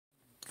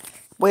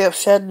We have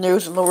sad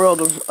news in the world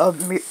of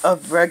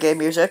reggae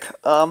music.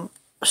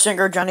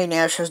 Singer Johnny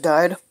Nash has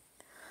died.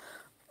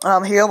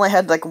 He only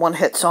had like one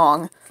hit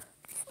song,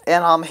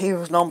 and he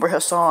was known for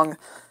his song,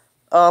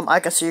 I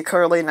Can See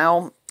Clearly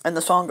Now, and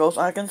the song goes,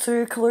 I can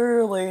see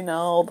clearly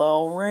now,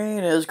 the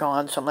rain is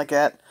gone, something like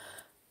that.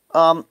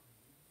 Um,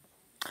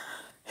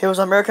 he was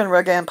an American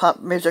reggae and pop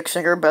music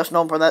singer, best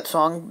known for that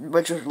song,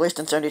 which was released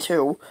in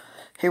 '72.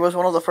 He was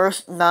one of the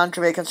first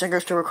non-Jamaican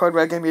singers to record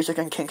reggae music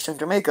in Kingston,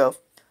 Jamaica.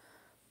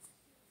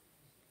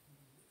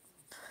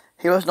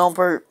 He was known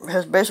for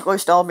his basically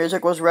style of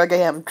music was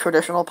reggae and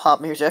traditional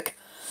pop music.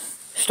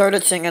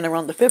 Started singing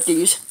around the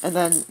 50s, and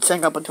then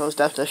sang up until his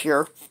death this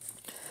year.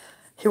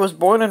 He was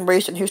born and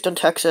raised in Houston,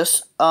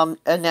 Texas, and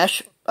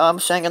Nash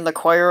sang in the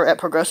choir at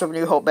Progressive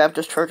New Hope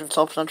Baptist Church in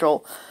South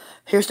Central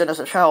Houston as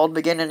a child,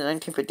 beginning in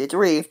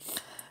 1953.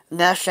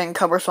 Nash sang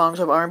cover songs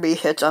of R&B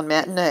hits on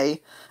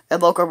Matinee, a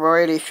local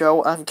variety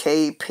show on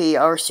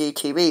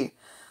KPRC-TV.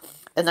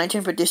 In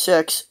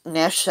 1956,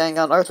 Nash sang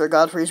on Arthur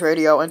Godfrey's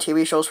radio and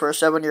TV shows for a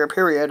 7-year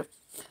period.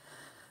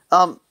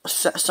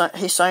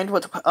 He signed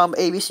with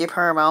ABC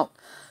Paramount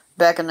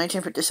back in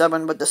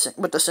 1957 with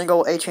the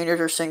single "A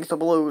Teenager Sings the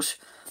Blues,"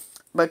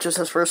 which is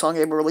his first song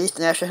ever released.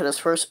 Nash had his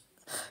first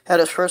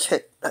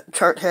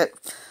chart hit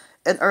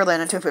in early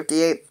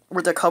 1958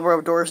 with the cover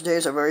of Doors'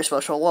 Days of Very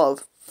Special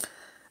Love.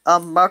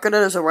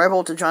 Marketed as a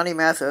rival to Johnny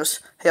Mathis,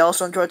 he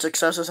also enjoyed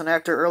success as an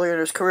actor early in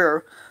his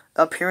career,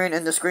 appearing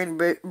in the screen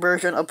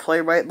version of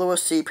playwright Louis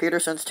C.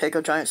 Peterson's Take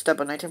a Giant Step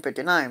in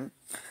 1959.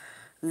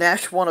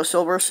 Nash won a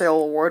Silver Sale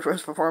Award for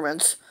his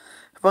performance.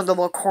 From the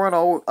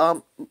Locarno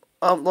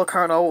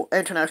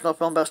International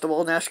Film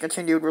Festival, Nash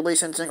continued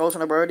releasing singles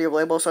on a variety of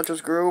labels such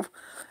as Groove,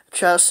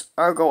 Chess,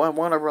 Argo, and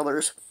Warner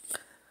Brothers.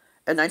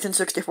 In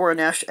 1964,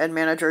 Nash and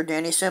manager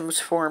Danny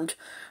Sims formed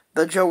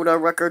the Joda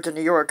Records in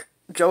New York.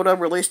 Joda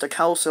released a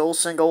Cowsills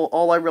single,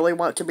 All I Really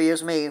Want to Be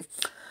Is Me.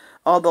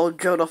 Although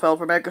Joda filed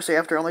for bankruptcy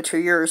after only 2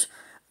 years,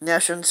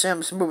 Nash and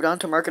Sims moved on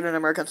to marketing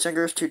American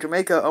singers to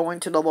Jamaica owing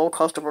to the low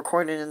cost of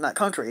recording in that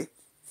country.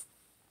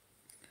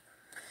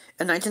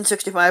 In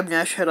 1965,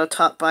 Nash had a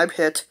top 5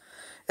 hit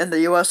in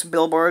the U.S.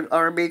 Billboard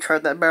R&B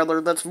chart that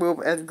battled Let's Move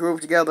and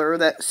Groove Together.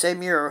 That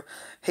same year,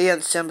 he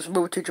and Sims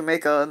moved to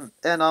Jamaica,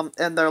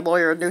 and their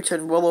lawyer,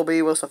 Newton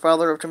Willoughby, was the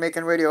father of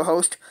Jamaican radio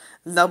host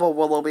Neville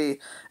Willoughby.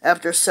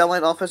 After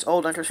selling off his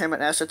old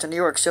entertainment assets in New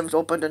York, Sims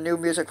opened a new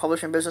music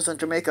publishing business in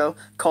Jamaica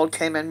called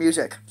Cayman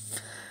Music.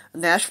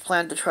 Nash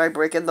planned to try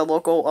breaking the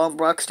local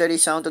rocksteady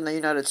sound in the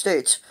United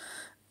States.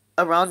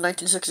 Around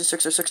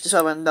 1966 or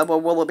 67, Neville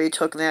Willoughby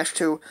took Nash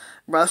to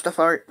a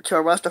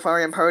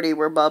Rastafarian party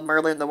where Bob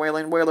Marley and the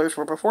Wailing Wailers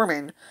were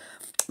performing.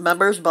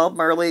 Members Bob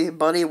Marley,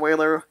 Buddy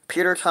Wailer,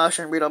 Peter Tosh,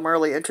 and Rita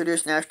Marley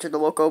introduced Nash to the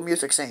local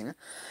music scene.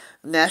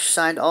 Nash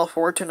signed all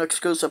 4 to an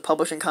exclusive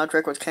publishing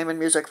contract with Cayman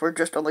Music for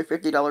just only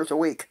 $50 a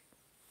week.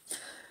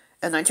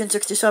 In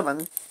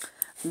 1967,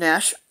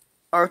 Nash,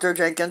 Arthur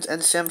Jenkins,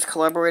 and Sims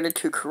collaborated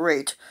to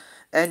create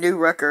a new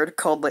record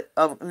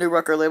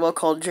label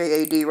called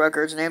JAD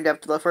Records, named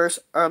after the first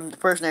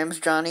names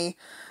Johnny,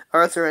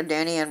 Arthur, and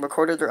Danny, and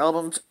recorded their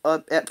albums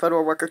at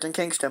Federal Records in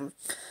Kingston.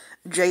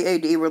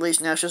 JAD released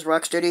Nash's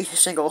rocksteady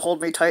single "Hold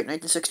Me Tight" in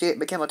 1968,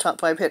 became a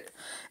top 5 hit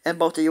in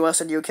both the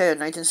U.S. and U.K. in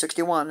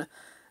 1961.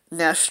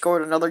 Nash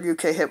scored another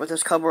UK hit with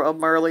his cover of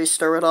Marley's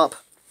 "Stir It Up."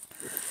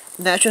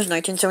 Nash's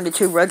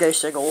 1972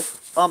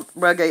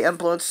 reggae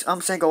influence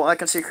single "I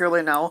Can See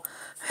Clearly Now"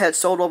 had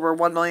sold over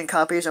 1 million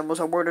copies and was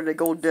awarded a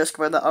gold disc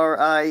by the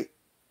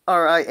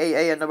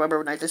RIAA in November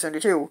of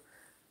 1972.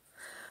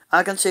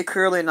 "I Can See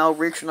Clearly Now"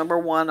 reached number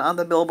 1 on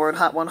the Billboard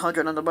Hot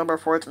 100 on November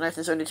 4th,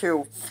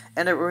 1972,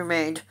 and it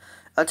remained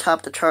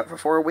atop the chart for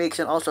 4 weeks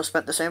and also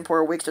spent the same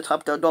 4 weeks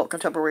atop the adult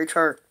contemporary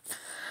chart.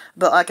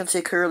 The "I Can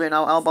See Clearly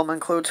Now" album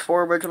includes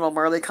 4 original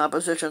Marley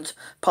compositions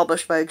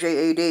published by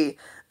JAD,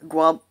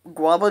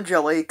 Guava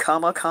Jelly,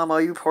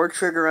 You Poured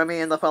Sugar on Me,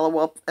 and the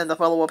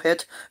follow-up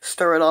hit,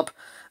 Stir It Up.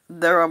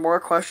 There Are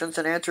More Questions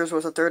Than Answers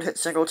was a 3rd hit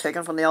single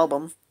taken from the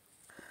album.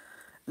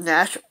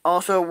 Nash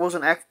was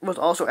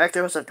also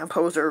active as a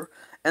composer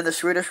in the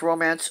Swedish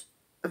romance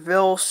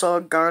Vill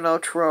Så Garna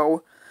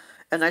Tro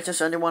in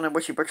 1971, in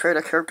which he portrayed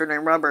a character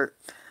named Robert.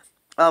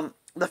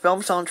 The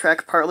film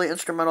soundtrack, partly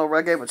instrumental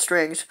reggae with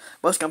strings,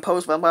 was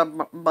composed by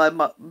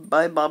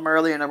Bob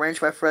Marley and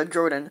arranged by Fred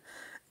Jordan.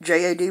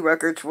 JAD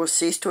Records was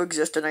ceased to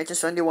exist in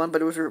 1971,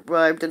 but it was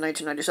revived in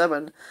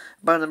 1997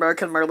 by an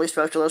American Marley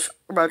specialist,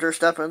 Roger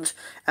Stephens,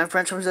 and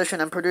French musician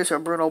and producer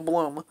Bruno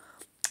Blum,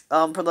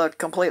 for the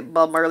complete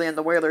Bob Marley and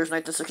the Wailers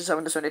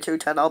 1967-72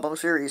 10-album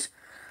series,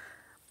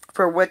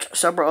 for which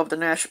several of the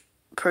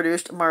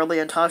Nash-produced Marley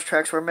and Tosh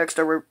tracks were mixed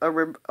or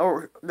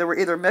they were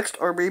either mixed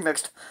or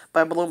remixed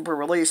by Blum for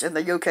release. In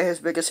the UK, his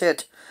biggest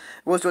hit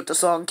was with the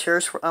song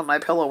 "Tears on My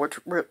Pillow," which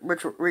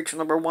reached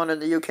number 1 in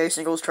the UK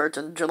singles charts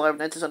in July of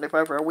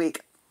 1975 for a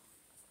week.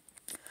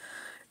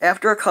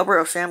 After a cover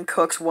of Sam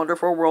Cooke's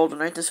 "Wonderful World" in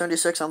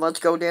 1976 and "Let's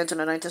Go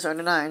Dancing" in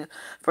 1979,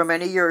 for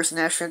many years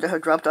Nash seemed to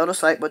have dropped out of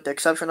sight with the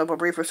exception of a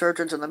brief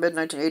resurgence in the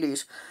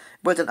mid-1980s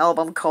with an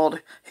album called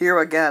 "Here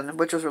Again,"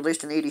 which was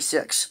released in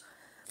 '86.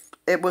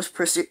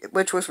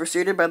 which was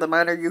preceded by the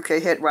minor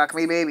UK hit "Rock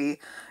Me Baby."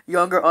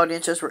 Younger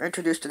audiences were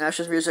introduced to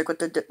Nash's music with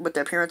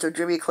the appearance of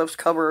Jimmy Cliff's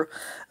cover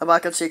of "I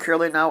Can See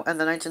Clearly Now" and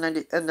the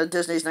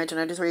Disney's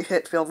 1993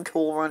 hit film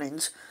 "Cool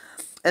Runnings."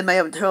 In May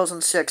of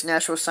 2006,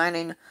 Nash was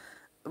singing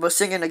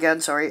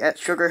again, at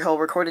Sugar Hill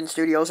Recording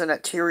Studios and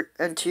at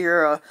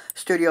Tierra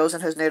Studios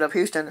in his native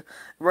Houston.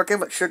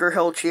 Working with Sugar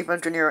Hill chief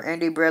engineer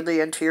Andy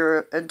Bradley and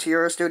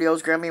Tierra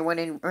Studios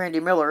Grammy-winning Randy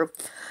Miller,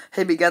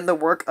 he began the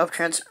work of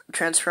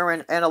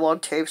transferring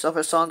analog tapes of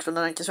his songs from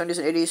the 1970s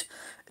and 80s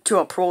to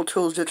a Pro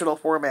Tools digital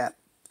format.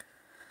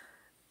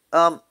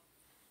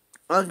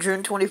 On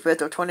June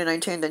 25th of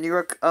 2019, the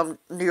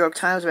New York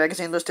Times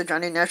Magazine listed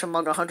Johnny Nash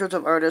among the hundreds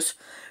of artists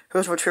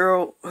whose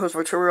material was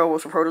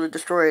reportedly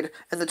destroyed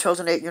in the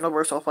 2008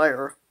 Universal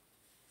fire.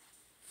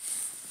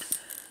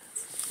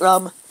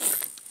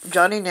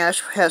 Johnny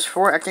Nash has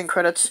 4 acting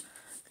credits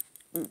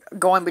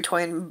going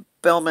between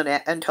film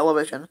and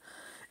television.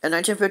 In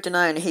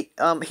 1959,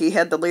 he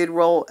had the lead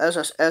role as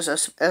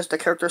the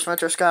character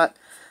Spencer Scott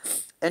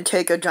in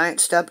 "Take a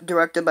Giant Step,"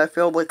 directed by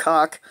Phil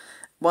Leacock,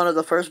 one of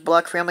the first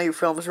black family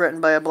films written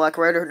by a black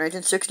writer in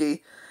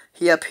 1960.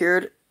 He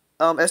appeared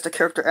as the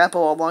character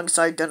Apple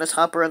alongside Dennis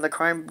Hopper in the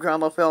crime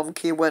drama film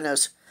Key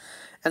Witness.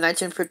 In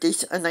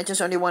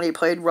 1971, he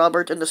played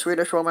Robert in the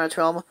Swedish romance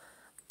film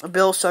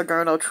Bill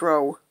Sagarno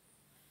Tro.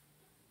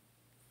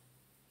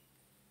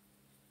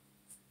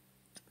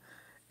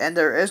 And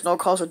there is no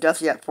cause of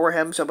death yet for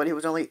him, but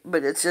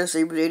it says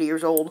he was 80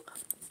 years old.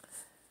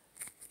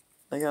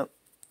 Yeah.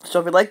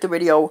 So if you like the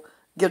video,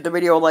 give the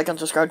video a like and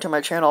subscribe to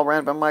my channel,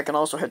 Random Mike, and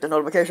also hit the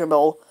notification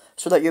bell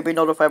so that you'll be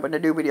notified when the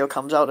new video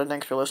comes out, and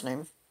thanks for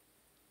listening.